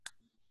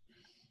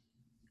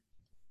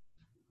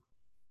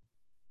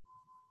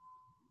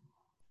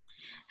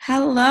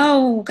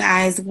Hello,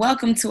 guys.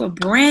 Welcome to a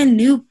brand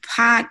new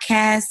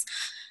podcast,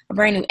 a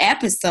brand new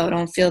episode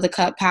on Fill the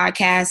Cup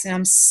podcast. And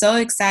I'm so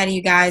excited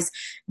you guys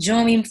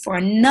join me for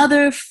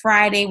another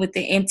Friday with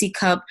the empty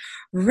cup,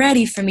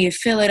 ready for me to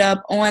fill it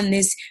up on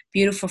this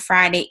beautiful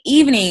Friday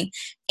evening.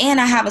 And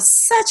I have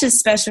such a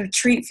special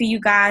treat for you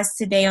guys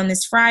today on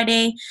this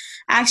Friday.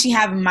 I actually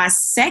have my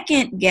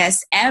second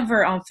guest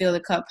ever on Fill the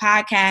Cup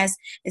podcast.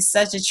 It's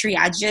such a treat.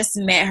 I just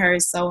met her,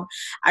 so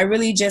I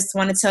really just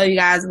want to tell you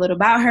guys a little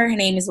about her. Her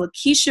name is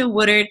Lakeisha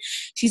Woodard.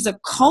 She's a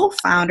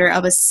co-founder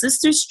of A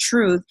Sister's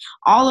Truth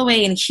all the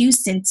way in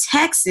Houston,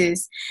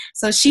 Texas.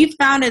 So she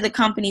founded the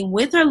company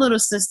with her little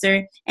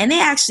sister, and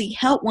they actually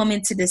help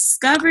women to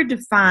discover,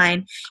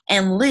 define,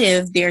 and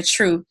live their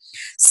truth.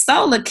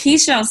 So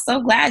Lakeisha, I'm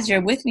so glad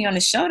you're with me on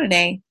the show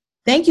today.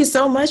 Thank you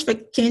so much,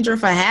 Kendra,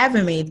 for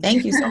having me.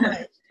 Thank you so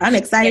much. I'm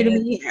excited to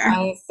be here.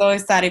 I'm so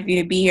excited for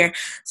you to be here.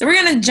 So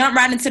we're going to jump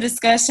right into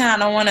discussion. I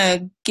don't want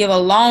to give a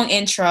long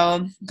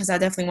intro because I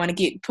definitely want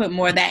to put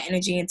more of that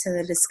energy into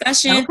the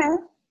discussion. Okay.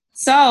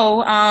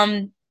 So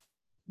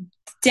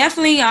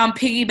definitely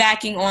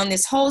piggybacking on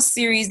this whole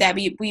series that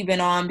we've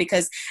been on,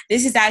 because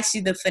this is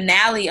actually the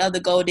finale of the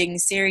Gold Digging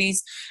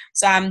series.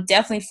 So I'm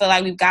definitely feel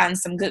like we've gotten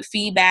some good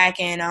feedback,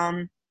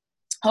 and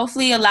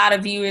hopefully a lot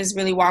of viewers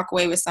really walk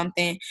away with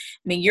something.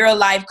 I mean, you're a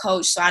life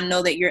coach, so I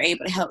know that you're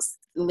able to help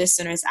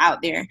listeners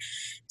out there.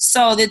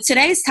 So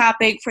today's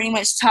topic pretty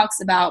much talks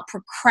about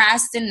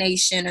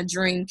procrastination, a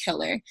dream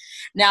killer.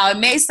 Now, it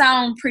may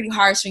sound pretty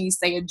harsh when you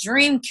say a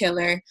dream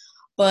killer,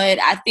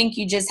 but I think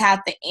you just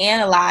have to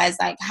analyze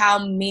like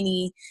how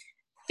many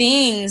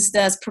things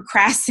does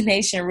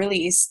procrastination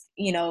really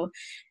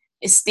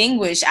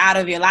extinguish out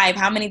of your life?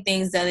 How many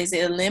things does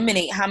it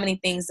eliminate? How many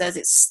things does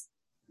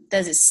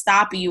it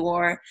stop you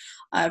or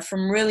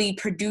from really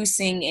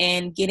producing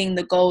and getting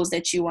the goals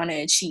that you want to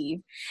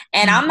achieve?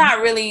 And I'm not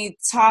really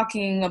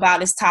talking about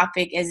this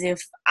topic as if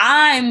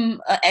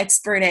I'm an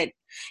expert at,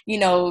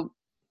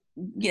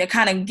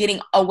 kind of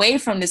getting away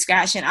from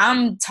distraction.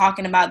 I'm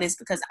talking about this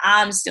because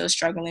I'm still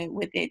struggling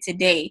with it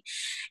today.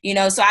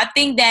 So I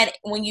think that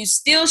when you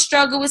still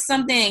struggle with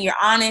something and you're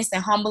honest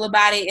and humble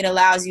about it, it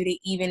allows you to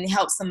even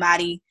help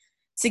somebody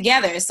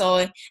together.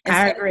 So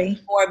I agree.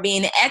 For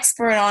being an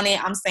expert on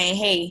it, I'm saying,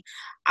 hey,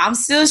 I'm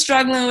still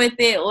struggling with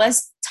it.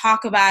 Let's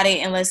talk about it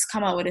and let's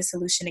come up with a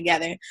solution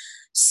together.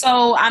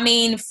 So, I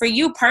mean, for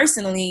you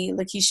personally,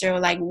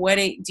 Lakeisha, like, what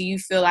do you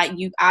feel like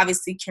you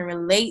obviously can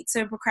relate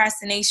to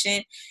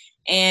procrastination?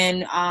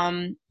 And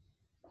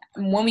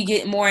when we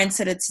get more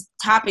into the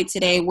topic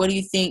today, what do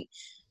you think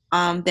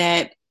how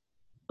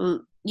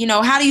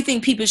do you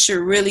think people should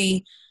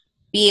really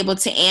be able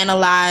to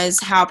analyze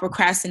how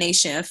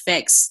procrastination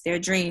affects their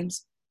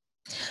dreams?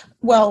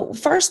 Well,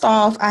 first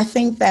off, I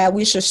think that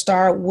we should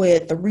start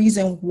with the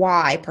reason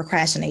why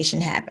procrastination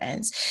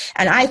happens.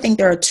 And I think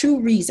there are two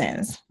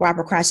reasons why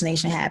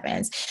procrastination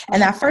happens.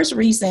 And that first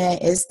reason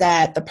is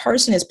that the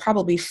person is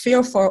probably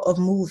fearful of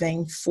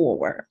moving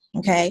forward.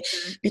 Okay.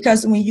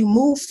 Because when you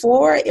move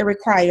forward, it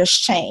requires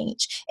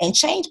change, and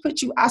change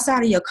puts you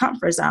outside of your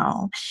comfort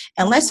zone.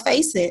 And let's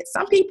face it,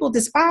 some people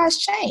despise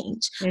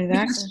change. Exactly.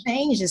 Because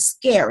change is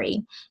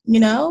scary,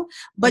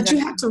 but Exactly.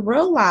 You have to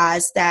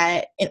realize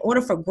that in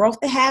order for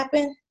growth to happen,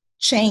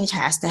 change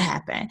has to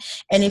happen.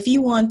 And if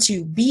you want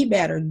to be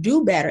better,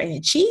 do better, and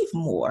achieve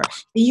more,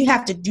 then you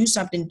have to do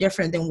something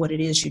different than what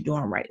it is you're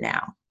doing right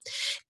now.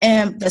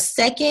 And the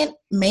second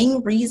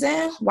main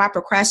reason why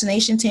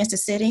procrastination tends to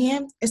sit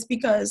in is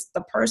because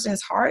the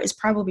person's heart is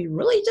probably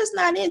really just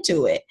not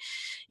into it.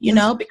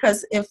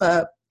 Because if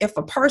a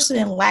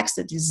person lacks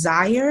the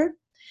desire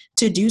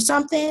to do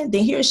something,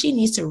 then he or she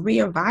needs to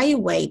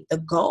reevaluate the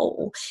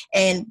goal.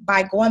 And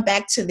by going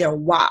back to their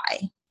why,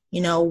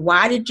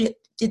 why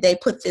did they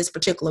put this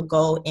particular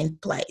goal in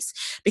place?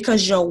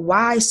 Because your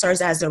why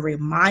serves as a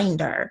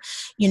reminder,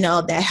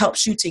 that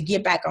helps you to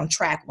get back on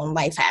track when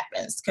life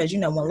happens. Because,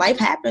 when life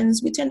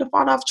happens, we tend to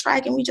fall off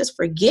track and we just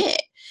forget,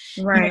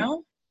 Right.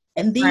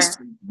 And these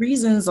two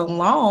reasons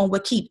alone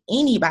would keep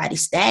anybody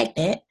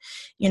stagnant,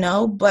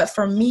 But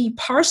for me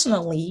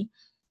personally,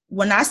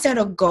 when I set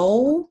a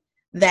goal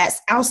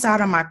that's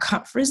outside of my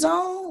comfort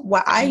zone,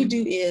 what I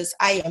do is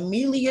I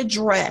immediately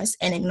address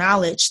and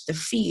acknowledge the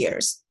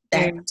fears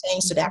that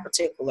pertains to that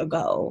particular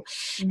goal.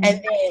 And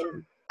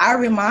then I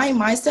remind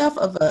myself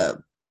of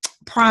a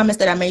promise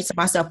that I made to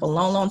myself a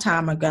long, long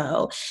time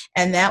ago.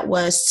 And that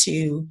was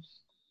to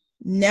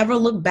never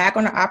look back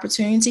on the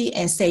opportunity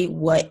and say,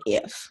 what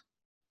if?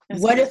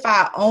 What if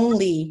I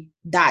only ...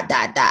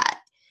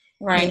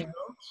 Right.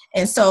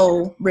 And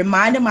so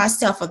reminding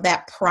myself of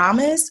that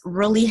promise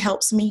really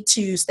helps me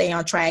to stay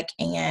on track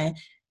and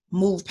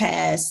move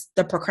past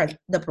the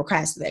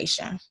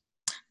procrastination.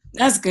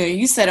 That's good.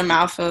 You said a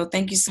mouthful.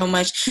 Thank you so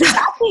much.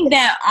 I think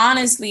that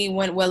honestly,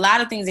 when a lot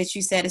of things that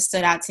you said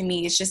stood out to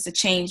me, it's just a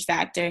change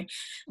factor.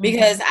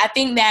 Because I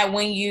think that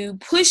when you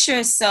push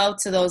yourself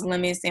to those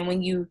limits and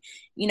when you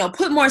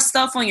put more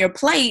stuff on your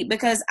plate,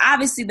 because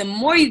obviously the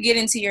more you get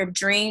into your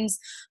dreams,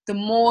 the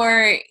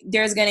more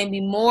there's going to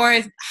be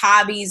more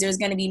hobbies. There's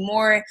going to be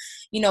more,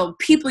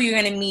 people you're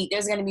going to meet.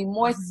 There's going to be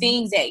more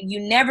things that you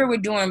never were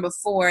doing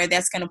before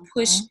that's going to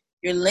push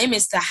your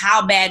limits to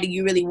how bad do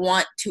you really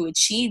want to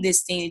achieve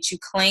this thing that you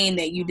claim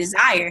that you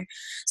desire.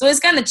 So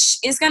it's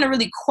gonna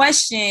really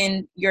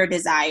question your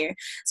desire.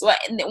 So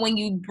when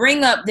you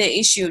bring up the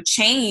issue of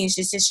change,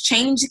 it's just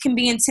change can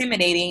be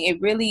intimidating.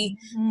 It really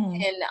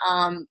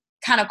can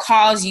kind of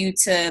cause you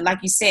to, like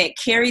you said,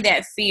 carry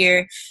that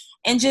fear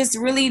and just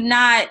really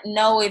not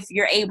know if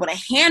you're able to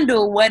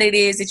handle what it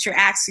is that you're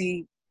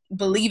actually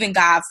believing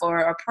God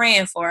for, or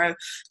praying for, or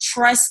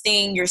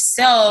trusting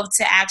yourself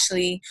to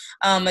actually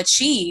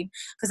achieve.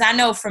 Because I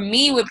know for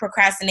me with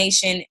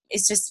procrastination,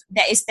 it's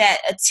that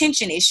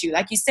attention issue.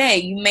 Like you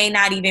said, you may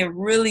not even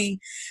really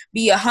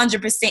be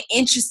 100%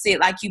 interested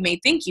like you may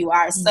think you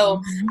are. So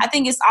I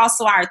think it's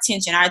also our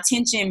attention. Our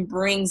attention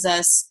brings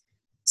us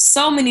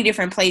so many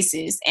different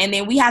places, and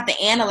then we have to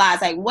analyze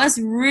like what's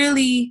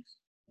really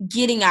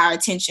getting our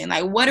attention.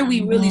 Like what are we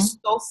really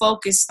so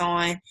focused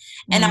on,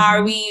 and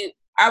are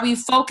we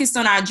focused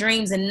on our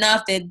dreams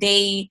enough that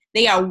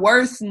they are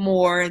worth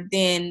more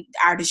than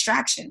our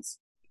distractions?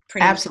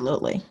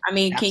 Absolutely. Much. I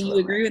mean, can you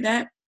agree with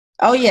that?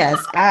 Oh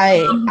yes,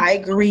 I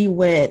agree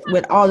with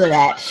all of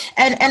that.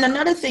 And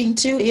another thing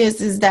too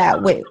is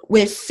that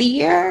with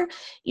fear,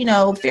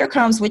 fear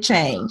comes with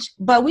change.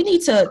 But we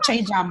need to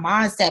change our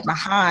mindset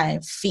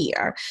behind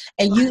fear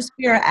and use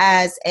fear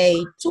as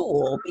a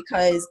tool,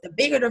 because the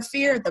bigger the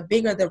fear, the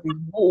bigger the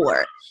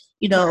reward,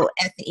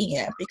 at the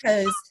end.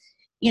 Because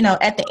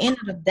at the end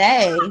of the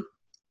day,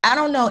 I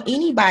don't know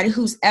anybody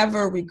who's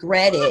ever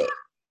regretted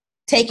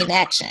taking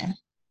action.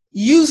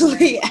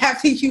 Usually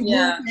after you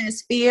move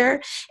past fear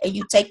and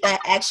you take that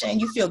action,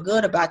 you feel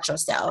good about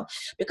yourself,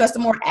 because the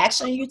more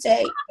action you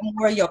take, the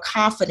more your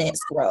confidence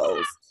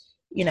grows,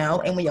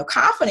 and when your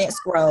confidence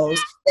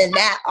grows, then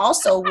that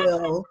also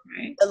will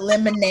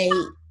eliminate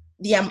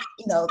the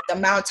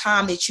amount of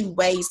time that you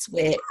waste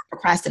with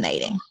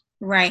procrastinating.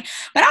 Right.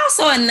 But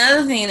also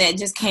another thing that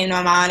just came to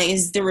my mind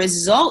is the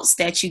results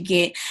that you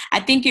get. I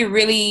think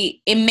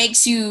it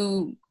makes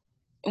you,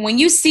 when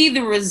you see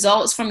the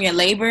results from your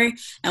labor,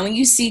 and when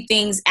you see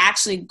things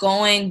actually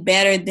going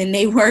better than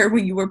they were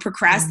when you were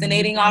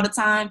procrastinating all the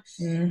time,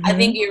 I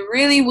think it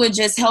really would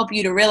just help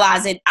you to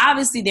realize that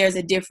obviously there's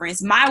a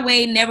difference. My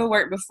way never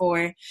worked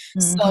before.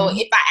 So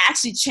if I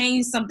actually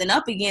change something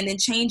up again, then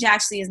change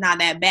actually is not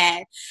that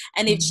bad.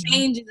 And if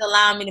change is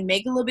allowing me to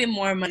make a little bit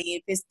more money,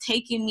 if it's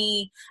taking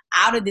me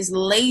out of this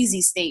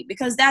lazy state,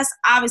 because that's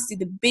obviously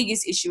the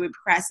biggest issue with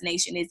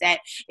procrastination, is that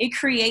it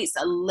creates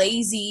a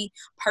lazy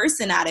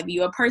person out of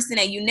you, a person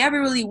that you never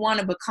really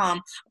want to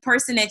become, a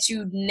person that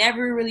you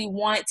never really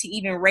want to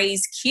even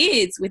raise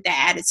kids with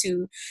that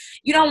attitude.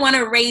 You don't want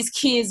to raise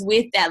kids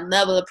with that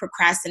level of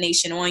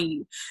procrastination on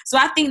you. So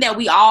I think that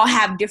we all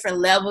have different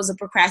levels of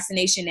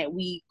procrastination that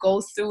we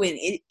go through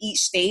in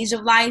each stage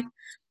of life.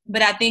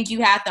 But I think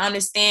you have to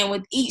understand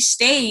with each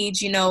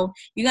stage, you're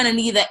going to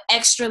need an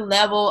extra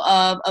level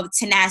of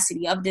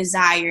tenacity, of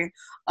desire,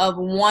 of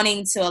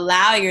wanting to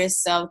allow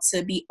yourself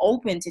to be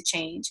open to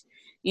change.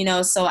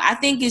 So I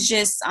think it's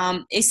just,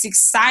 it's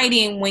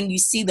exciting when you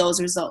see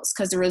those results,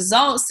 because the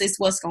results is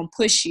what's going to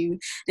push you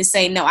to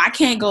say, no, I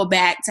can't go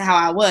back to how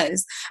I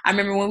was. I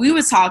remember when we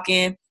were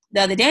talking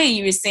the other day,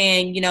 you were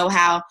saying,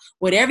 how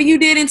whatever you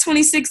did in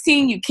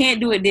 2016, you can't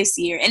do it this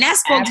year. And that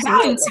spoke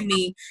volume to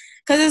me.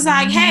 Because it's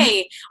like,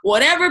 hey,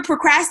 whatever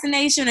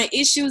procrastination or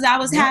issues I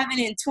was having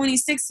in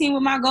 2016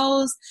 with my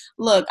goals,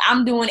 look,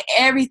 I'm doing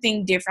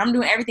everything different. I'm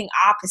doing everything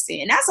opposite.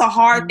 And that's a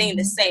hard thing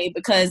to say,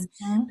 because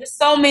there's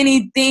so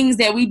many things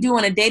that we do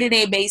on a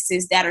day-to-day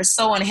basis that are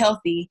so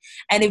unhealthy.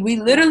 And if we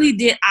literally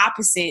did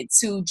opposite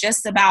to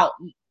just about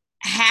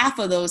half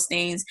of those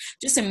things,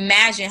 just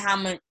imagine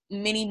how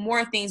many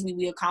more things we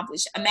would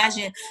accomplish.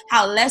 Imagine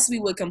how less we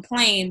would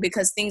complain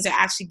because things are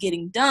actually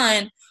getting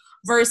done,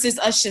 versus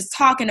us just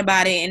talking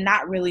about it and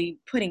not really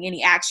putting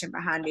any action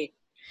behind it.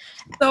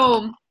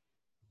 So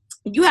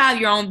you have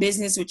your own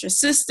business with your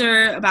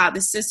sister, about the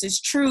Sisters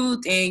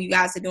Truth, and you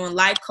guys are doing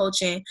life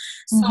coaching.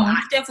 So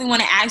I definitely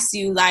want to ask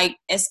you, like,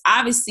 as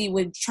obviously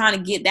with trying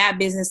to get that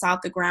business off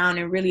the ground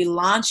and really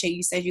launch it,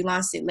 you said you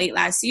launched it late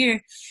last year,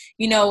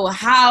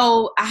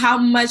 how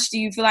much do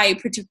you feel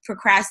like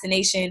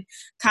procrastination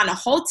kind of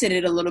halted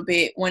it a little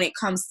bit when it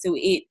comes to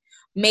it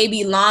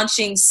maybe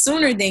launching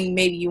sooner than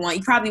maybe you want?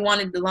 You probably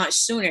wanted to launch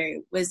sooner.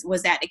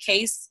 Was that the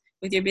case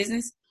with your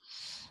business?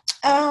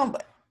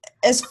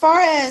 As far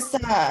as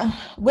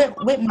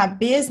with my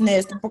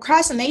business, the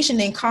procrastination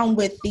didn't come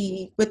with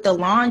the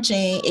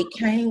launching. It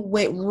came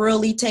with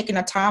really taking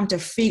the time to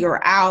figure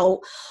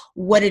out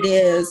what it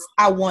is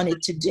I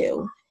wanted to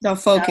do. The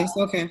focus,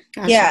 okay,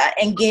 gotcha. Yeah,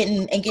 and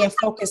getting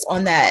focused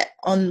on that,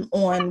 on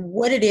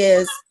what it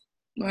is,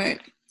 right,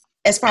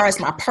 as far as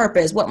my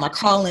purpose, what my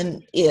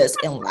calling is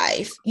in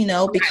life,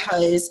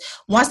 because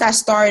once I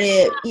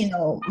started,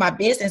 my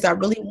business, I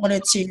really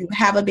wanted to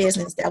have a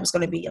business that was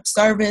going to be of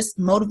service,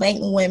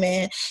 motivating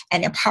women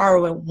and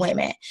empowering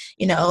women,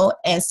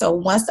 and so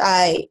once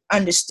I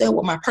understood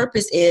what my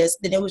purpose is,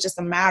 then it was just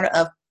a matter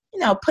of,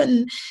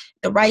 putting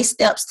the right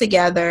steps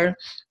together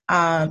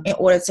in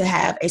order to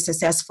have a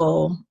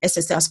successful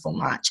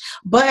launch.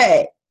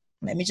 But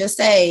let me just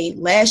say,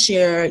 last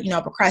year,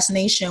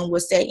 procrastination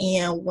was set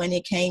in when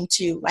it came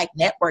to like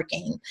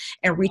networking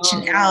and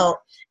reaching out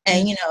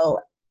and,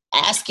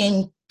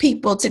 asking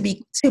people to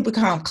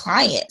become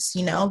clients.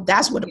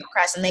 That's where the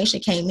procrastination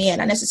came in,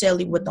 not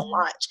necessarily with the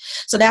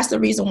launch. So that's the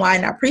reason why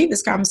in our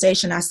previous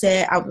conversation, I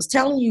said, I was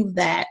telling you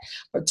that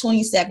for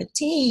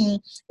 2017,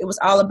 it was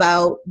all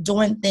about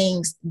doing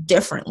things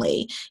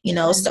differently,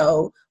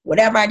 so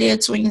whatever I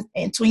did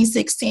in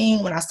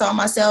 2016, when I saw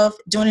myself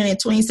doing it in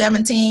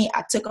 2017,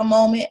 I took a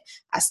moment,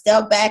 I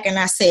stepped back and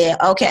I said,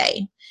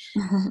 okay,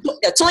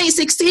 the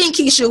 2016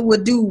 Keisha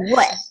would do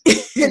what?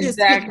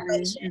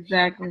 Exactly. And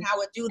I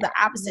would do the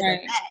opposite of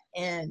that.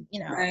 And,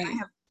 I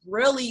have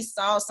really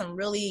saw some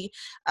really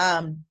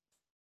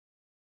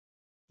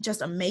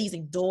just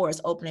amazing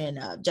doors opening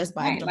up just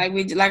by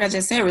doing like I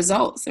just said,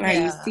 results,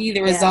 right? You see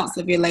the results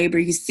of your labor.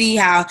 You see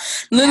how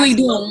literally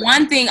doing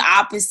one thing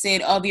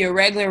opposite of your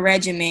regular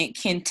regimen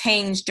can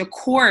change the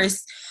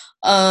course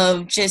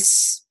of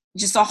just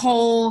a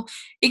whole.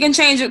 It can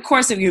change the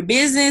course of your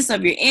business,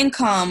 of your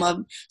income,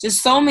 of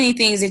just so many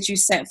things that you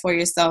set for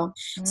yourself.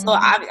 So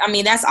I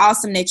mean, that's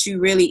awesome that you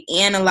really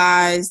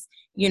analyzed,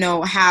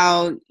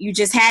 how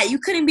you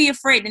couldn't be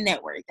afraid to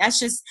network. That's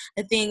just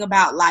the thing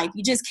about life.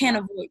 You just can't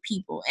avoid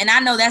people. And I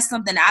know that's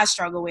something I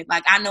struggle with.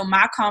 Like, I know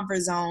my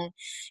comfort zone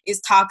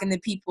is talking to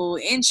people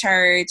in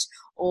church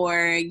or,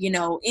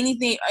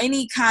 anything,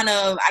 any kind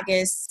of, I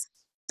guess,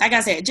 like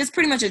I said, just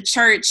pretty much a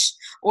church,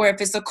 or if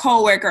it's a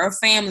coworker or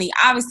family.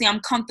 Obviously,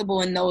 I'm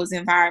comfortable in those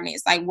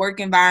environments, like work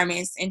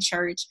environments and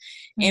church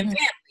and family.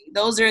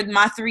 Those are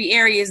my three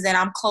areas that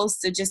I'm close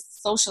to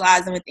just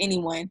socializing with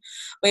anyone.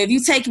 But if you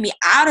take me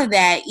out of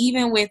that,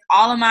 even with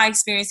all of my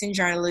experience in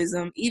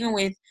journalism, even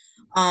with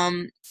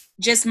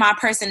just my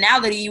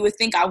personality, you would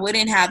think I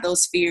wouldn't have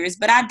those fears.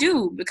 But I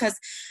do, because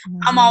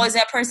I'm always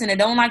that person that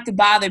don't like to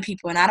bother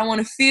people, and I don't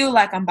want to feel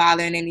like I'm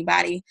bothering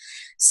anybody.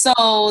 So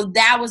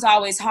that was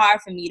always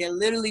hard for me, to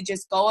literally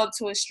just go up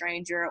to a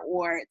stranger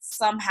or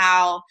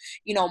somehow,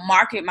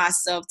 market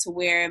myself to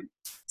where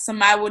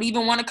somebody would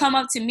even want to come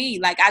up to me.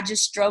 Like, I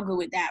just struggled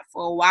with that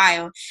for a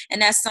while.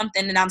 And that's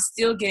something that I'm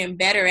still getting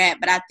better at.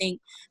 But I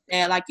think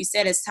that, like you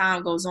said, as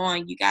time goes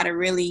on, you got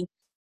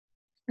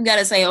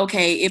to say,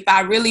 okay, if I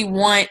really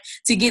want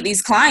to get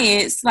these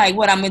clients, like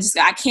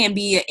I can't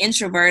be an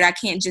introvert. I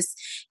can't just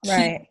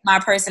keep my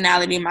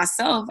personality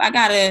myself. I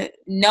got to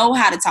know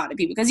how to talk to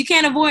people, because you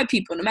can't avoid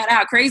people, no matter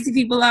how crazy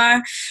people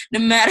are, no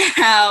matter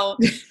how,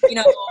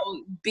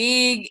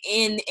 big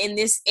in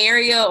this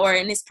area or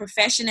in this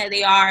profession that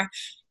they are,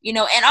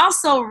 and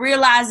also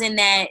realizing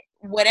that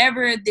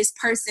whatever this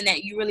person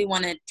that you really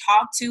want to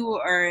talk to,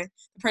 or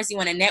the person you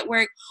want to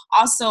network,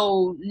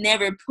 also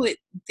never put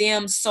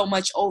them so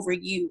much over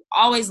you.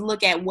 Always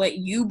look at what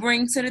you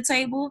bring to the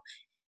table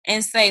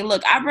and say,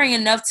 look, I bring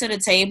enough to the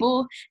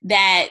table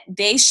that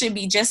they should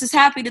be just as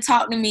happy to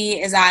talk to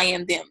me as I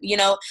am them.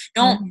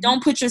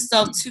 Don't put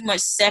yourself too much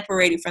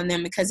separated from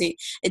them, because it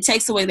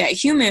takes away that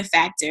human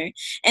factor.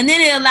 And then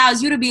it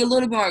allows you to be a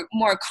little bit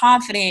more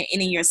confident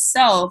in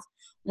yourself,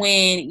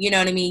 when, you know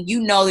what I mean,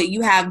 that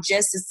you have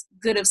just as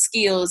good of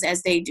skills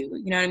as they do.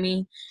 You know what I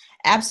mean?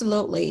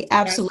 Absolutely.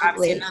 That's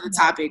obviously another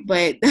topic,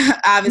 but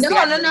obviously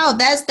no.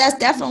 That's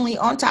definitely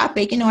on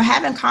topic.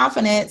 Having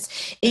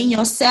confidence in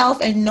yourself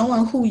and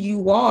knowing who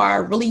you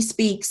are really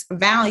speaks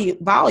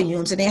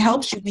volumes, and it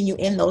helps you when you're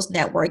in those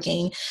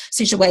networking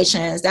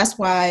situations. That's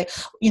why,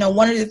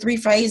 one of the three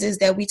phases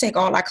that we take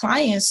all our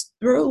clients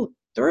through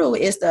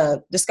is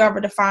to discover,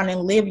 define,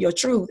 and live your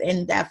truth.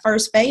 And that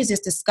first phase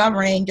is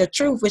discovering your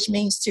truth, which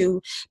means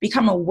to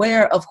become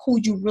aware of who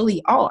you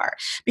really are.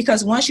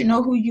 Because once you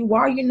know who you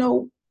are, you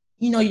know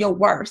your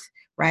worth,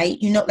 right?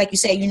 Like you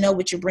say,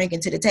 what you're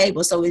bringing to the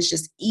table. So it's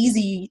just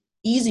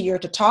easier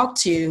to talk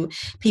to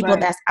people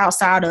that's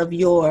outside of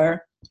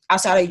your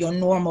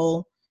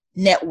normal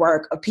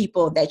network of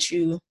people that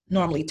you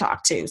normally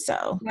talk to.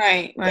 So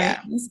right. Yeah.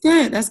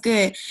 That's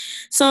good.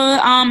 So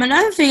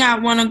another thing I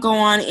want to go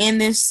on in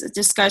this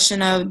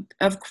discussion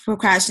of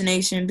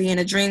procrastination being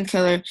a dream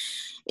killer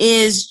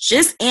is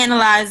just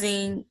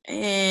analyzing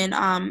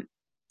and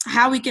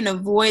how we can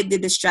avoid the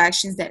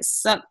distractions that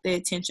suck the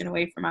attention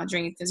away from our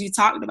dreams. Because you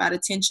talked about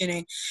attention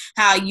and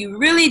how you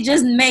really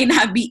just may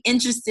not be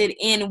interested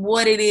in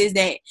what it is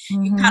that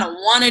you kind of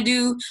want to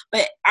do,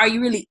 but are you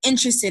really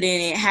interested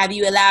in it? Have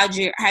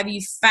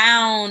you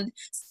found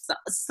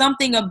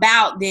something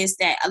about this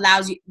that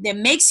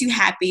makes you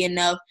happy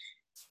enough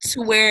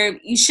to where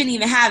you shouldn't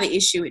even have an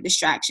issue with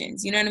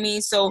distractions? You know what I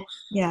mean? So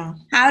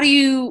how do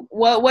you,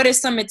 what are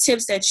some of the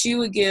tips that you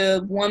would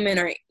give women,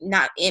 or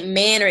not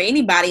man, or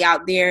anybody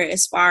out there,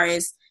 as far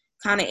as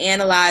kind of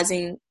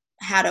analyzing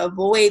how to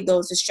avoid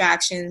those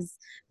distractions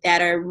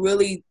that are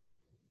really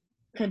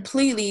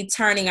completely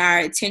turning our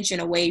attention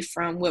away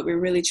from what we're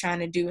really trying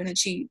to do and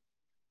achieve?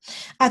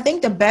 I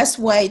think the best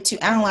way to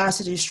analyze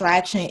the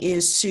distraction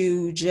is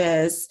to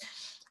just,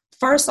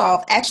 first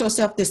off, ask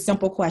yourself this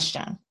simple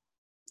question.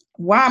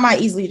 Why am I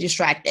easily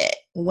distracted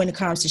when it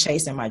comes to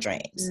chasing my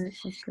dreams?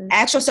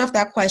 Ask yourself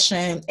that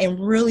question and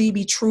really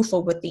be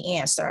truthful with the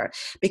answer,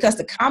 because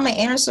the common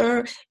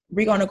answer,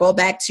 we're going to go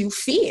back to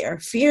fear.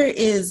 Fear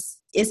is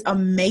a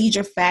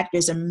major factor,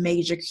 is a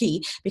major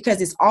key,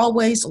 because it's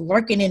always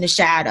lurking in the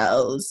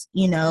shadows,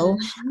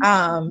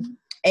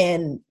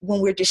 and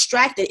when we're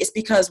distracted, it's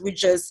because we're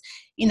just,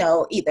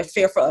 either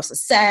fearful of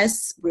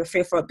success, we're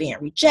fearful of being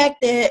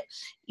rejected,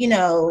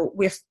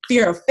 we're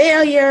fear of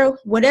failure,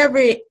 whatever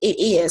it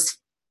is.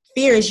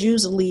 Fear is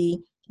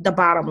usually the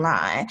bottom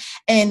line.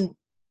 And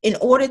in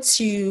order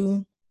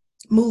to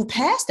move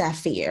past that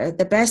fear,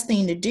 the best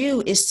thing to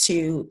do is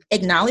to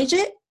acknowledge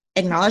it,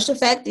 acknowledge the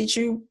fact that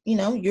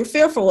you're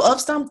fearful of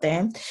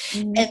something,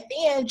 and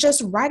then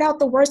just write out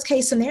the worst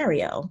case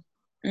scenario.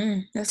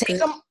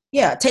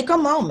 Take a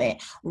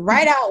moment,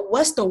 write out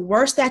what's the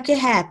worst that could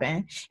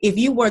happen if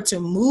you were to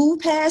move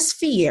past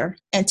fear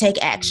and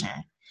take action.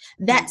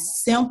 That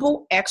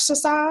simple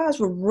exercise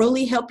will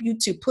really help you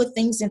to put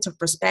things into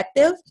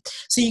perspective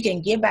so you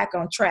can get back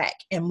on track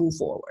and move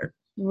forward.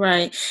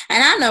 Right.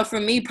 And I know for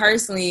me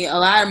personally, a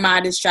lot of my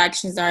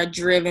distractions are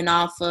driven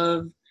off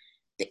of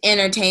the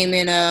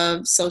entertainment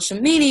of social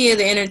media,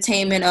 the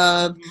entertainment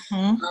of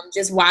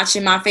just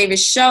watching my favorite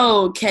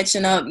show,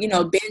 catching up,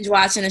 binge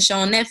watching a show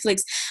on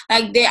Netflix.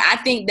 I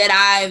think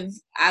that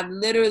I've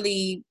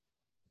literally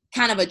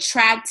kind of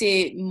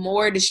attracted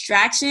more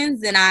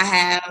distractions than I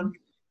have,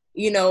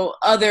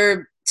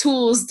 other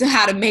tools to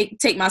how to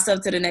take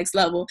myself to the next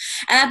level.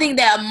 And I think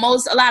that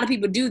a lot of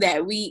people do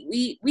that.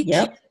 We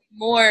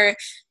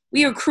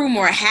accrue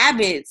more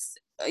habits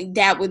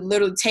that would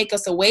literally take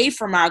us away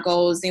from our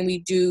goals than we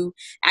do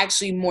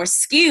actually more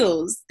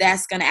skills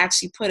that's going to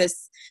actually put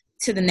us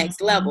to the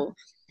next level.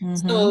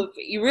 So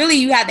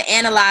you have to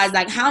analyze,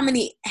 like, how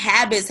many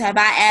habits have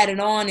I added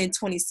on in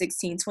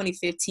 2016,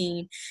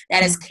 2015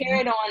 that has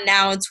carried on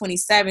now in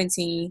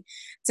 2017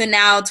 to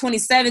now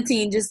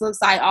 2017 just looks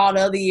like all the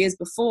other years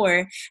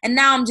before. And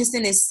now I'm just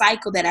in this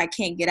cycle that I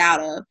can't get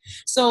out of.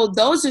 So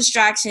those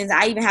distractions,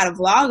 I even had a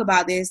vlog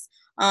about this,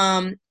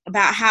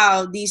 about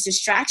how these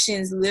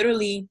distractions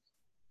literally,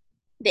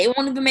 they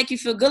won't even make you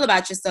feel good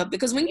about yourself,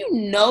 because when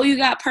you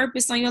got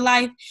purpose on your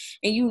life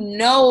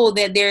and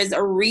that there's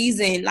a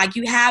reason, like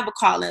you have a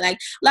calling, like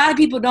a lot of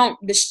people don't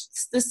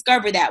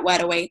discover that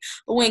right away.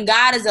 But when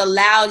God has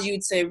allowed you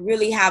to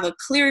really have a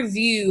clear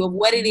view of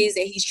what it is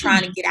that he's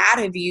trying to get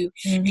out of you,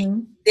 and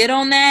you sit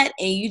on that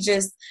and you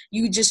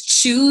just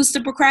choose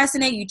to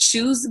procrastinate, you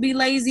choose to be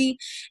lazy,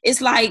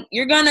 it's like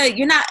you're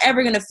not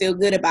ever gonna feel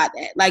good about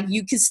that. Like,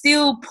 you can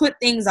still put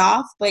things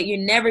off, but you're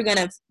never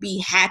gonna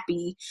be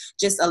happy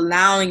just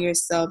allowing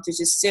yourself to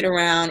just sit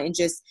around and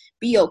just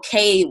be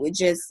okay with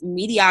just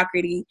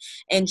mediocrity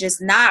and just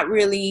not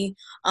really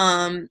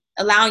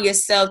allowing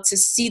yourself to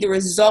see the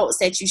results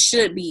that you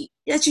should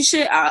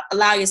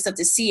allow yourself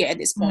to see it at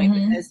this point.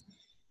 Because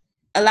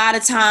a lot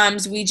of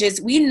times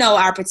we know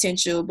our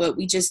potential, but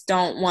we just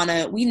don't want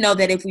to. We know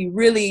that if we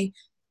really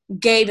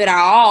gave it our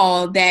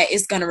all, that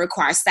it's going to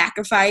require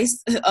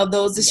sacrifice of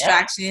those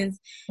distractions.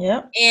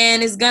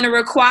 And it's going to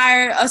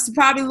require us to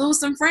probably lose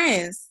some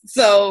friends.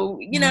 So,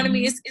 you know what I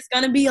mean? It's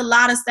going to be a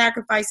lot of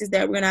sacrifices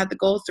that we're going to have to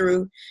go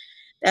through.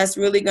 That's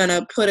really going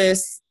to put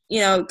us,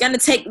 going to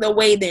take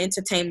away the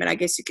entertainment, I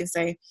guess you can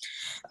say.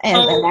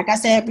 And like I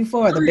said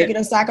before, the bigger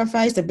the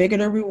sacrifice, the bigger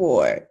the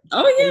reward.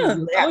 Oh, yeah.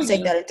 You have to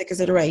take that into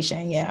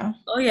consideration, yeah.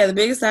 Oh, yeah, the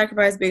bigger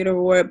sacrifice, bigger the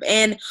reward.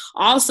 And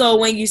also,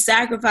 when you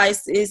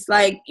sacrifice, it's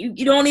like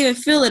you don't even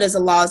feel it as a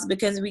loss,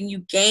 because when you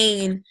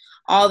gain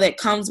all that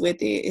comes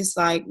with it, it's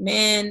like,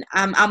 man,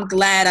 I'm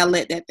glad I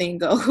let that thing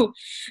go.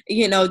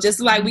 Just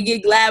like we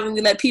get glad when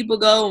we let people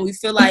go and we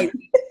feel like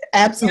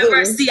absolutely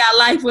never see our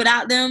life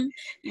without them.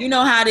 You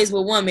know how it is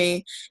with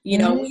women.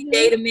 We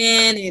date a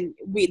man and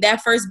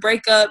that first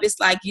breakup, it's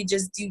like you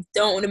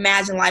don't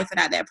imagine life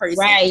without that person.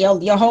 Right,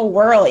 your whole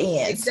world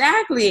ends.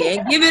 Exactly.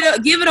 And give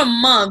it a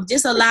month.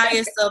 Just allow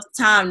yourself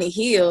time to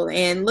heal,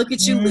 and look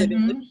at you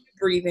living, look at you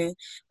breathing,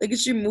 look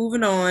at you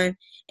moving on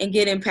and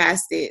getting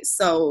past it.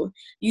 So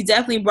you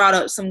definitely brought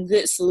up some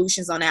good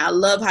solutions on that. I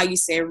love how you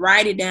said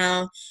write it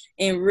down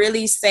and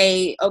really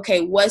say, okay,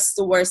 what's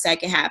the worst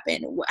that can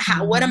happen?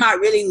 What am I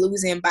really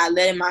losing by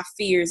letting my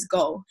fears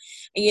go?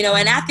 And,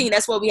 and I think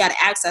that's what we got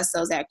to ask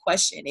ourselves, that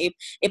question.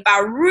 If I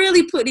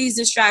really put these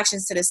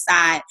distractions to the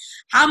side,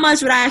 how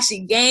much would I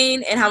actually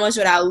gain and how much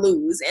would I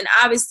lose? And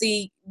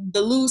obviously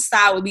the lose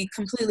side would be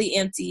completely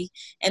empty,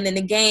 and then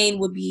the gain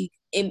would be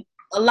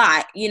a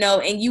lot,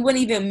 and you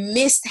wouldn't even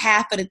miss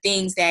half of the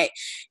things that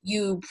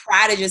you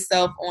prided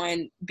yourself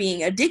on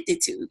being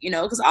addicted to,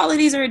 because all of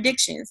these are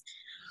addictions.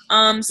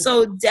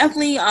 So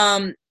definitely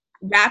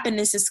wrapping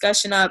this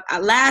discussion up,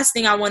 last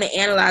thing I want to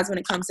analyze when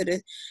it comes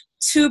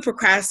to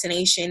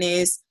procrastination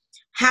is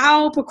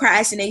how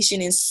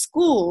procrastination in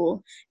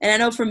school, and I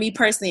know for me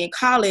personally in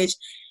college,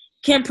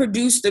 can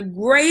produce the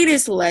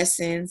greatest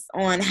lessons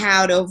on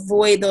how to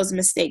avoid those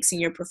mistakes in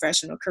your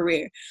professional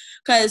career.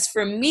 Because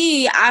for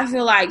me, I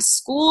feel like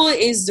school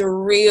is the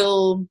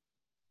real,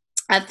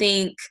 I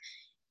think,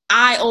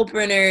 eye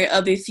opener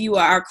of if you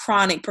are a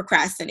chronic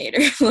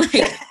procrastinator.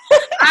 Like,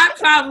 I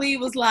probably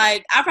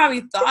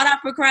thought I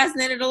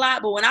procrastinated a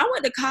lot, but when I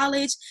went to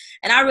college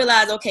and I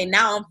realized, okay,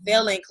 now I'm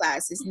failing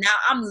classes. Now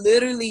I'm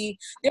literally,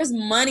 there's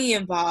money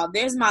involved.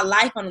 There's my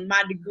life on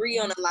my degree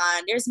on the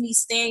line. There's me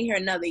staying here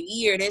another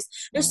year.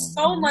 There's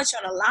so much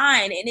on the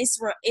line, and it's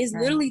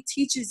literally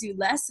teaches you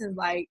lessons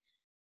like,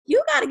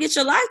 you got to get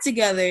your life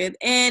together.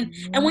 And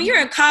when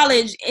you're in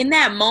college, in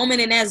that moment,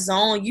 in that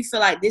zone, you feel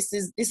like this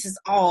is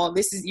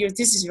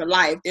your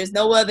life. There's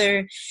no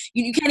other,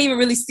 you can't even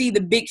really see the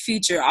big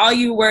future. All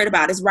you're worried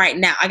about is right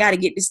now. I got to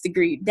get this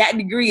degree. That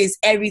degree is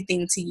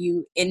everything to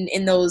you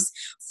in those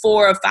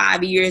 4 or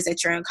 5 years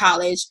that you're in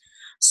college.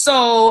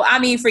 So, I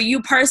mean, for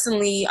you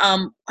personally,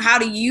 how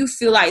do you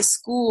feel like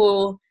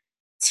school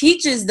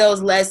teaches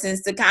those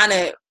lessons to kind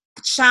of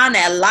shine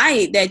that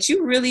light that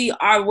you really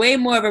are way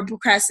more of a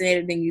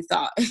procrastinator than you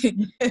thought?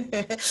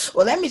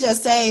 Well, let me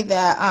just say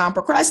that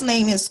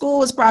procrastinating in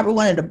school is probably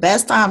one of the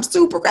best times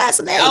to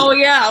procrastinate. Oh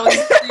yeah,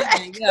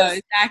 yeah,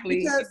 exactly.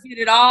 Because, you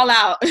get it all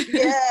out.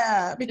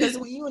 Yeah, because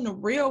when you're in the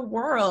real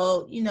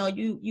world, you know,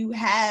 you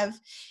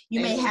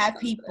may have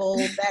people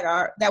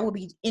that will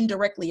be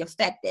indirectly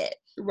affected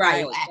by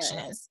your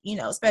actions. You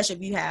know, especially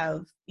if you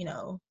have, you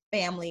know,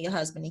 family, a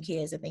husband and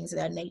kids and things of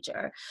that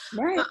nature.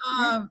 Right.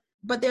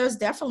 But there's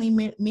definitely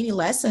many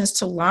lessons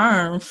to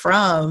learn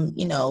from,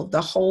 you know,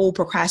 the whole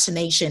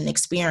procrastination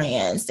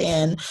experience.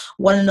 And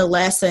one of the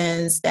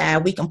lessons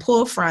that we can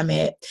pull from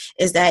it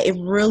is that it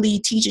really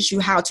teaches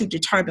you how to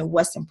determine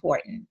what's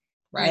important,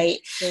 right?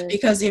 Mm-hmm.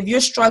 Because if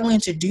you're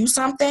struggling to do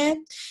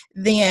something,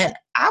 then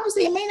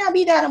obviously it may not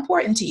be that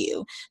important to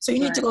you. So you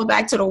need to go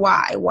back to the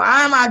why.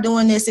 Why am I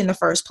doing this in the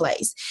first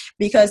place?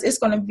 Because it's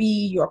going to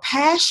be your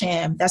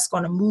passion that's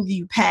going to move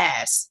you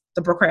past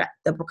the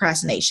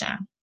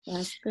procrastination.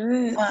 That's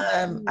good.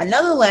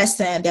 Another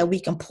lesson that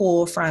we can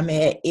pull from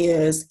it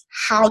is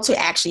how to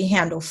actually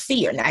handle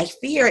fear. Now,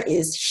 fear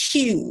is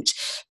huge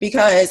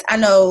because I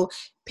know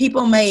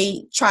people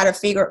may try to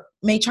figure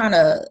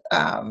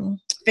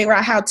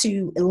out how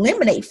to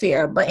eliminate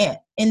fear, but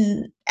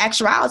in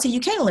actuality, you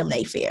can't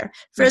eliminate fear.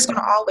 Fear is going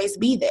to always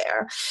be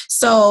there.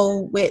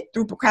 So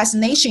through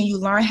procrastination, you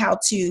learn how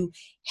to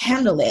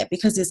handle it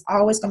because it's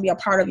always going to be a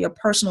part of your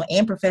personal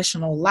and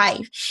professional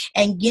life.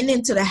 And getting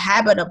into the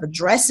habit of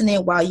addressing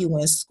it while you're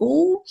in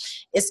school,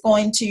 it's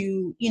going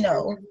to, you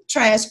know,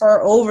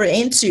 transfer over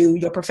into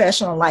your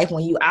professional life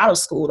when you're out of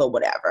school or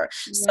whatever.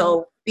 Yeah.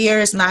 So fear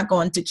is not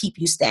going to keep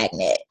you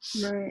stagnant.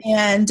 Right.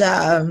 And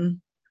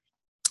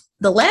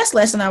the last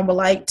lesson I would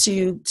like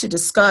to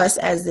discuss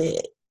as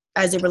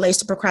it relates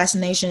to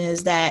procrastination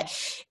is that,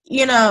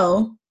 you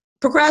know,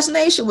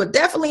 procrastination would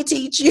definitely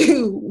teach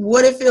you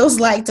what it feels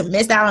like to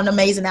miss out on an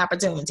amazing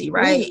opportunity,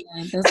 right?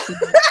 Ooh, that's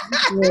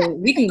good.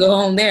 We can go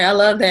home there. I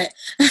love that.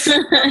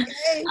 Okay.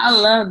 I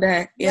love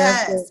that.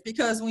 Yes,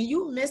 because when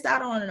you miss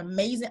out on an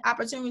amazing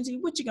opportunity,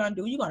 what you're going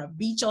to do? You're going to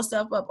beat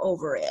yourself up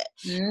over it.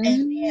 Mm-hmm.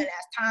 And then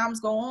as times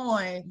go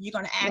on, you're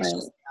going to ask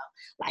yourself.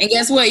 Like, and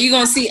guess what? You're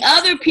going to see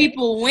other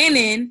people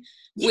winning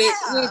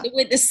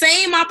with the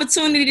same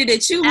opportunity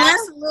that you want.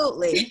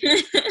 Absolutely.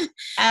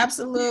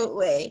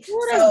 Absolutely.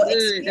 So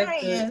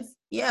experience,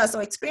 so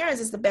experience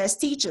is the best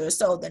teacher.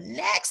 So the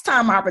next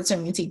time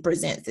opportunity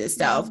presents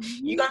itself,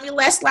 you're going to be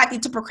less likely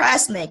to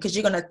procrastinate because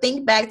you're going to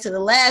think back to the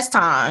last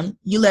time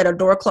you let a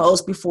door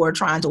close before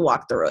trying to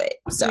walk through it.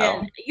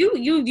 So you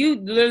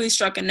literally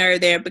struck a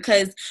nerve there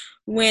because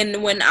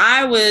when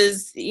I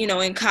was, you know,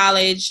 in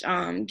college,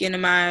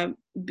 getting my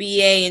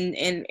BA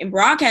in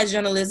broadcast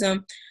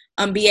journalism,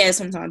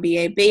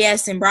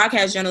 BS in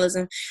broadcast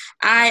journalism,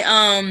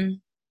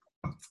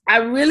 I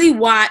really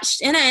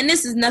watched, and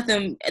this is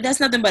that's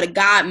nothing but a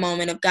God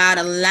moment of God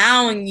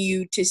allowing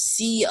you to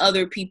see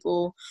other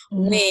people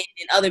win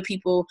and other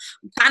people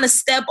kind of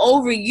step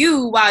over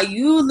you while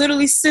you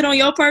literally sit on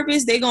your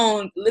purpose. They're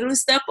going to literally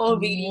step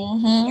over you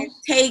and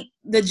take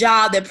the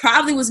job that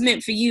probably was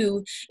meant for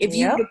you if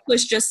you would have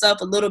pushed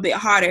yourself a little bit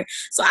harder.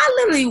 So I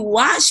literally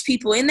watched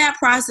people in that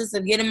process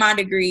of getting my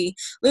degree,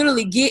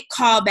 literally get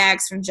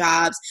callbacks from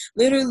jobs,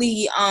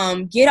 literally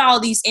get all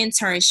these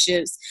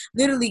internships,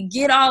 literally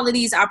get all of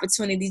these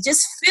opportunities,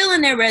 just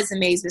filling their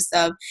resumes with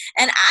stuff.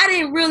 And I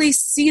didn't really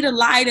see the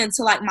light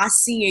until like my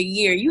senior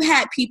year. You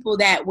had people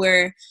that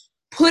were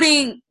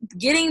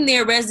getting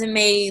their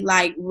resume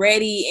like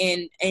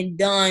ready and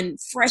done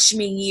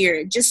freshman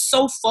year, just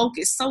so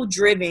focused, so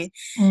driven.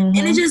 And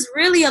it just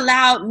really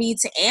allowed me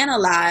to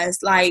analyze,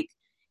 like,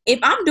 if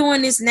I'm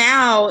doing this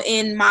now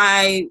in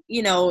my,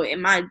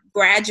 in my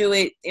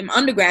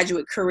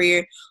undergraduate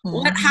career,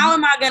 how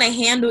am I going to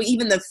handle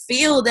even the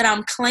field that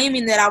I'm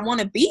claiming that I want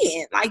to be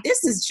in? Like,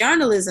 this is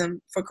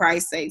journalism, for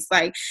Christ's sakes.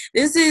 Like,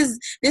 this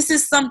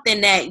is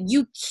something that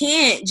you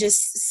can't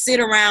just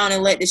sit around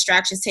and let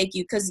distractions take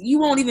you, because you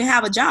won't even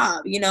have a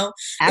job,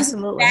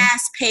 Absolutely. It's a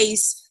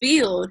fast-paced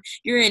field.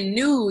 You're in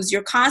news.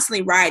 You're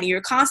constantly writing.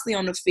 You're constantly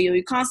on the field.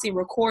 You're constantly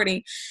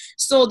recording.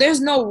 So there's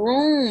no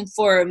room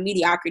for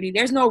mediocrity.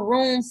 There's no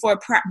room for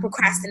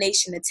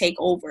procrastination to take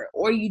over,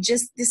 or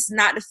this is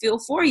not the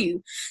field for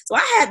you. So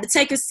I had to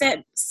take a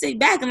sit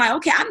back and like,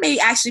 okay, I may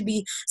actually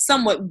be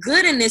somewhat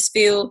good in this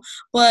field,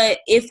 but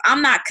if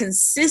I'm not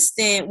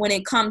consistent when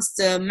it comes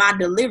to my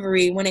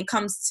delivery, when it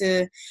comes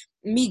to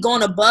me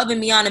going above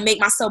and beyond to make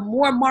myself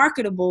more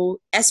marketable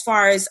as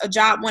far as a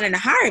job wanting to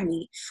hire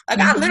me. Like,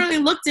 I literally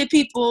looked at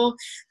people,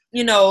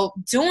 doing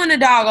the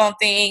doggone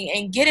thing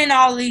and getting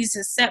all these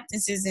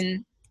acceptances,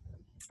 and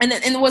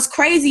what's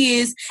crazy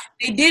is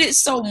they did it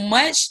so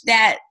much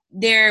that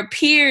their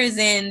peers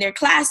and their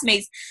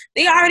classmates,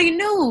 they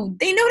knew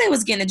they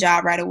was getting a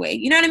job right away.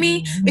 You know what I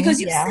mean? Because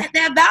you set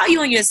that value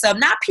on yourself,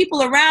 not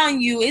people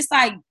around you. It's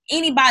like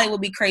anybody would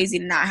be crazy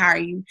to not hire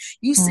you.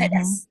 You set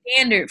that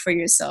standard for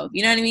yourself.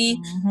 You know what I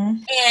mean?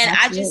 And Absolutely.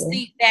 I just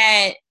think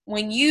that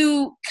when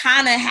you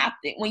kind of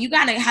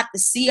have to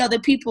see other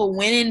people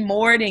winning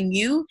more than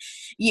you,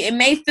 it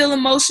may feel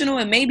emotional.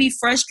 It may be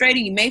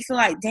frustrating. You may feel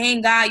like,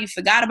 dang, God, you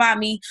forgot about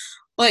me.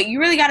 But you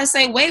really got to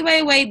say,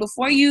 wait,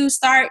 before you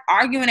start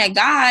arguing at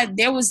God,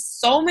 there was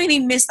so many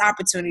missed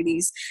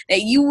opportunities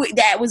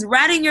that was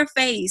right in your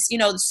face.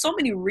 So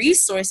many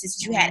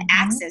resources you had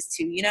access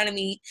to, you know what I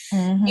mean?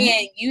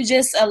 And you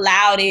just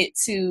allowed it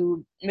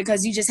to,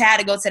 because you just had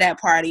to go to that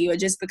party, or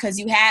just because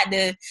you had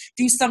to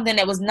do something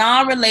that was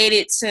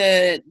non-related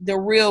to the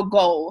real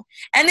goal.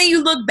 And then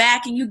you look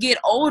back and you get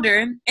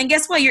older, and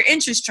guess what? Your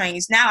interest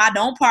changed. Now I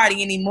don't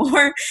party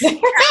anymore. Now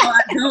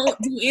I don't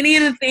do any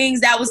of the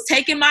things that was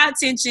taking my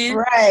attention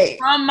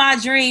from my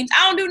dreams.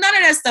 I don't do none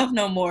of that stuff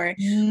no more.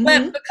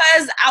 But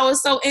because I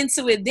was so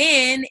into it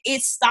then,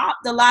 it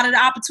stopped a lot of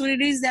the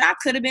opportunities that I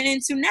could have been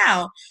into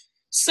now.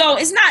 So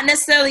it's not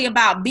necessarily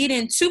about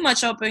beating too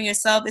much up on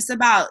yourself. It's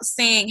about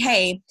saying,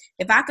 hey,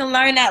 if I can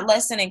learn that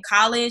lesson in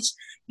college,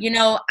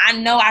 I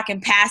know I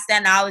can pass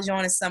that knowledge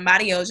on to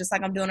somebody else, just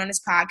like I'm doing on this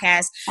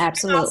podcast.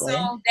 Absolutely.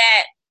 And also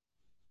that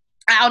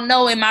I'll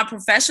know in my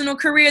professional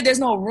career, there's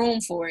no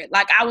room for it.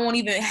 Like, I won't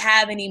even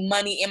have any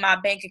money in my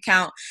bank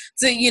account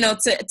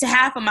to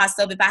have for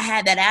myself if I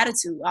had that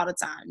attitude all the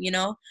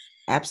time,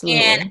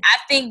 Absolutely. And I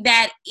think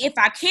that if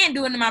I can't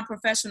do it in my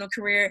professional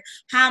career,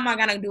 how am I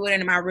going to do it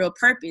in my real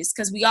purpose?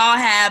 Because we all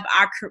have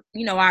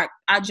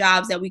our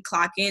jobs that we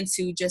clock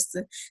into just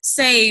to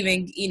save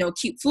and,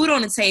 keep food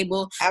on the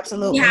table.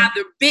 Absolutely. We have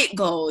the big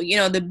goal,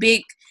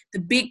 the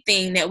big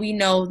thing that we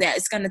know that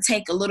it's going to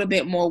take a little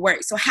bit more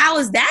work. So how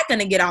is that going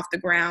to get off the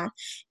ground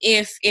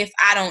if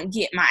I don't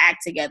get my act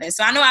together?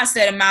 So I know I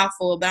said a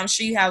mouthful, but I'm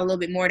sure you have a little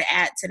bit more to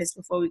add to this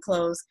before we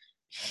close.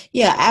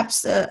 Yeah,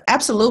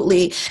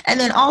 absolutely. And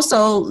then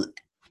also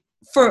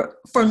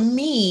for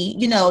me,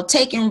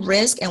 taking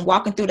risk and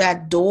walking through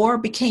that door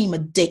became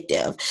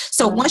addictive.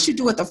 So once you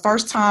do it the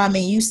first time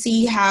and you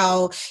see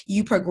how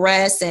you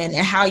progress and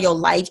how your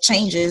life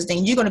changes,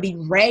 then you're going to be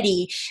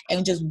ready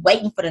and just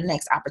waiting for the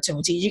next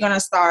opportunity. You're going to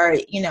start,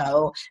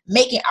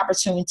 making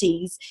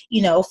opportunities,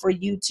 for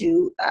you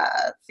to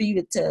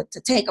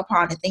take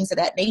upon and things of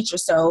that nature.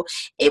 So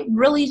it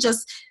really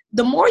just,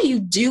 the more you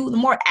do, the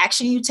more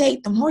action you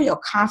take, the more your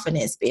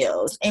confidence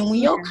builds. And when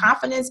your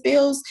confidence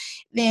builds,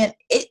 then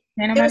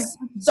there's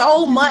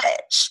so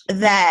much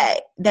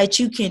that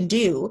you can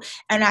do.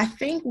 And I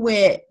think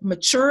with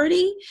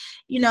maturity,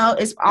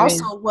 is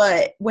also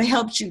what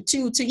helps you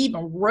to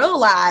even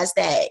realize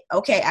that,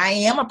 okay, I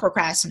am a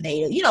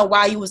procrastinator,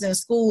 while you was in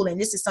school, and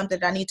this is something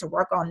that I need to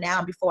work on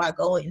now before I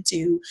go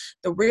into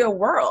the real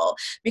world,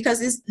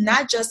 because it's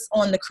not just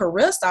on the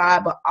career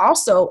side, but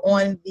also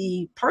on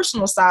the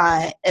personal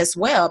side as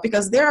well,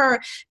 because there are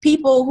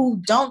people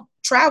who don't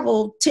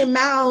travel 10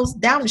 miles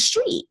down the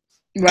street.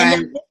 Right.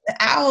 And they're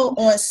out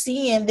on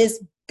seeing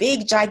this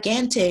big,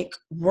 gigantic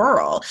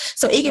world.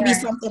 So it can be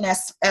something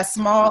as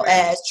small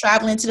as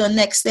traveling to the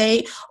next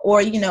state,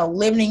 or,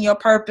 living in your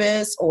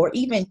purpose, or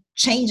even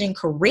changing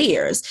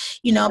careers,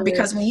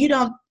 because when you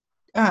don't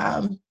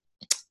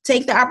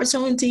take the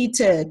opportunity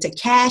to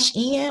cash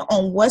in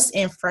on what's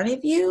in front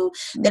of you,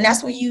 then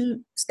that's when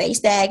you stay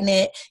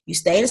stagnant, you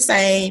stay the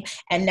same.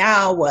 And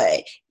now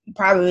what? You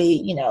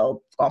probably,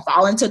 gonna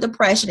fall into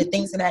depression and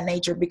things of that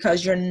nature,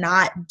 because you're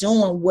not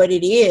doing what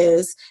it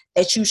is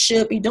that you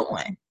should be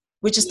doing,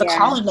 which is the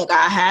calling that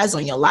God has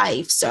on your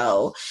life.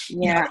 So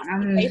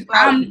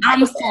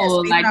I'm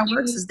full. Like,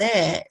 works is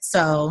that.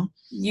 So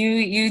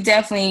you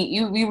definitely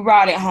you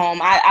brought it home.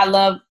 I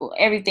love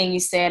everything you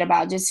said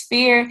about just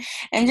fear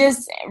and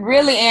just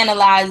really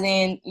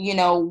analyzing,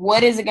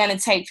 what is it going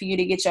to take for you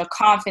to get your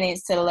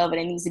confidence to the level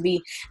it needs to be.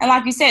 And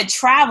like you said,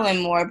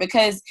 traveling more,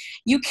 because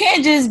you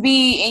can't just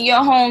be in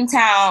your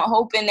hometown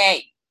hoping that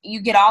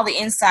you get all the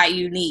insight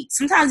you need.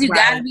 Sometimes you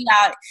gotta be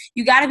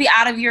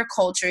out of your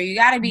culture. You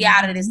gotta be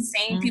out of the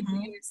same people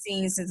you've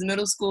seen since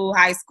middle school,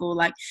 high school.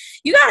 Like,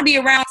 you gotta be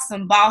around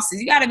some bosses.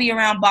 You gotta be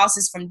around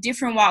bosses from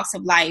different walks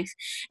of life,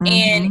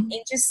 and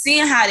just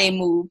seeing how they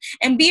move,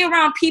 and be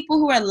around people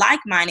who are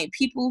like-minded,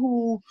 people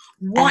who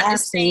want the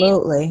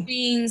same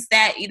things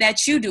that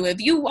you do.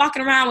 If you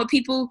walking around with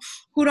people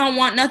who don't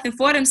want nothing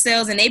for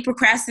themselves and they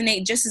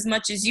procrastinate just as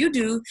much as you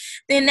do,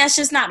 then that's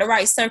just not the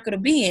right circle to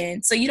be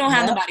in. So you don't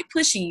have nobody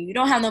pushing you. You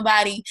don't have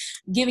nobody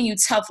giving you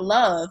tough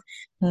love,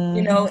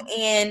 you know?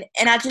 And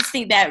I just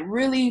think that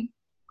really,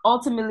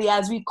 ultimately,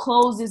 as we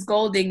close this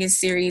gold digging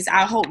series,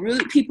 I hope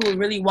really people will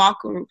really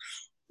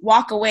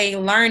walk away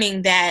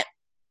learning that,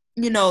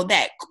 you know,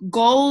 that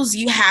goals,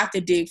 you have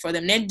to dig for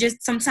them. They're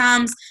just,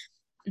 sometimes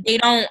they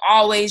don't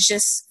always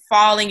just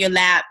fall in your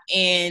lap,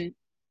 and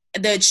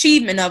the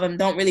achievement of them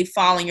don't really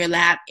fall in your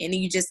lap. And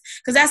you just,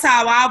 because that's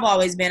how I've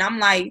always been. I'm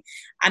like,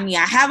 I mean,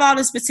 I have all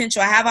this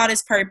potential, I have all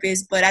this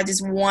purpose, but I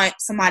just want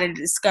somebody to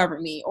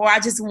discover me, or I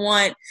just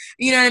want,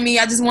 you know what I mean?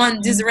 I just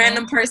want this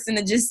random person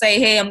to just say,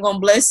 hey, I'm going to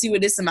bless you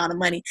with this amount of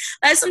money.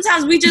 Like,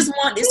 sometimes we just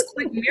want this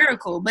quick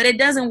miracle, but it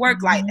doesn't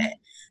work like that.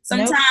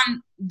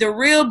 Sometimes the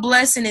real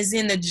blessing is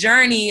in the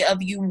journey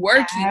of you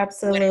working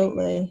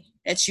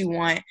that you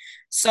want.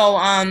 So,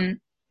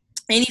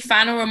 any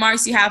final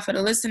remarks you have for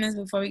the listeners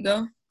before we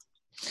go?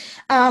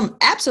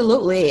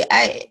 Absolutely.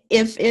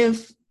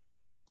 If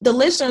the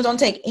listeners don't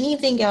take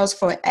anything else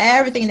for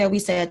everything that we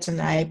said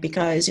tonight,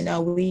 because, you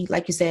know, we,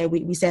 like you said,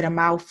 we said a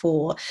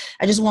mouthful.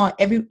 I just want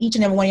each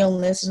and every one of your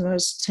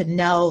listeners to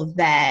know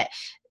that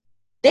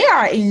they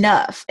are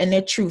enough and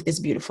their truth is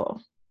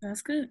beautiful.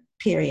 That's good.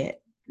 Period.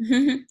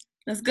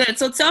 That's good.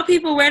 So tell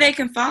people where they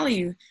can follow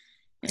you.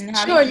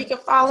 Sure, you can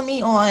follow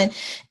me on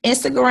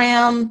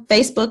Instagram,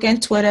 Facebook,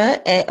 and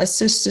Twitter at A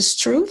Sister's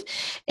Truth.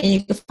 And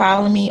you can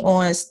follow me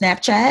on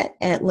Snapchat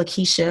at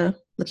Lakeisha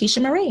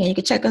Marie. And you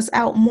can check us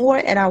out more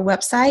at our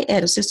website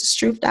at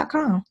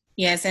asisterstruth.com.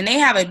 Yes, and they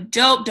have a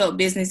dope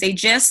business. They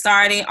just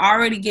started,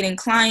 already getting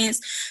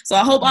clients. So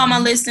I hope all my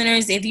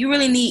listeners, if you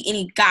really need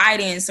any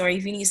guidance, or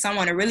if you need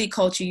someone to really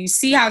coach you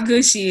see how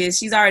good she is.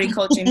 She's already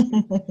coaching.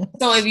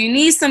 So if you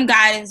need some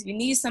guidance, if you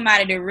need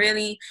somebody to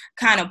really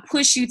kind of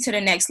push you to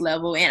the next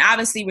level, and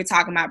obviously we're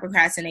talking about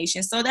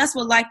procrastination. So that's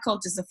what life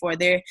coaches are for.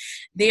 They're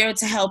there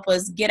to help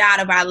us get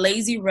out of our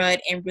lazy rut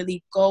and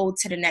really go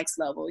to the next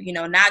level. You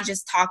know, not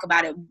just talk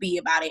about it, be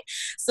about it.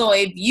 So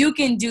if you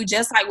can do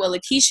just like what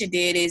Lakeisha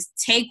did, is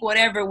take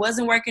whatever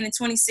wasn't working in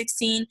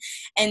 2016,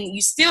 and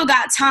you still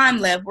got time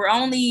left. We're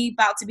only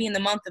about to be in the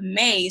month of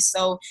May,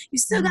 so you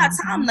still got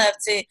time left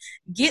to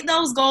get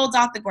those goals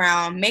off the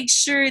ground. Make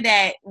sure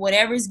that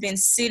whatever's been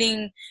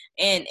sitting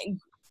and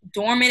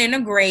dormant in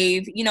a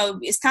grave, you know,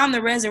 it's time to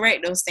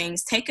resurrect those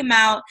things. Take them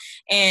out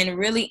and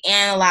really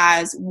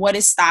analyze what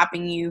is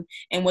stopping you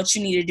and what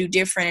you need to do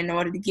different in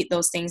order to get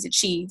those things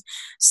achieved.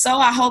 So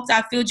I hope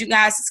that I filled you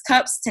guys'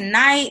 cups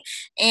tonight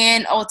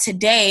or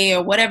today,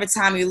 or whatever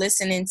time you're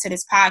listening to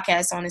this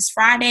podcast on this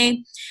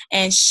Friday.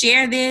 And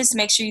share this.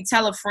 Make sure you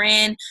tell a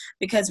friend,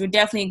 because we're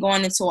definitely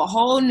going into a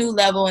whole new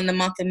level in the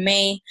month of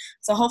May.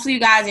 So hopefully you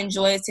guys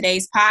enjoyed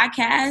today's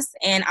podcast.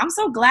 And I'm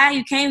so glad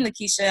you came,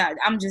 Lakeisha.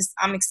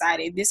 I'm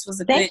excited. This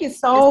was Thank you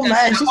so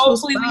much.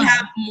 Hopefully we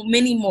have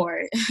many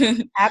more.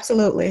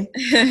 Absolutely.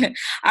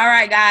 All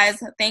right,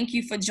 guys. Thank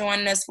you for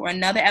joining us for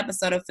another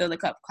episode of Fill the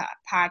Cup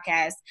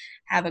Podcast.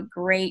 Have a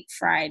great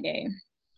Friday.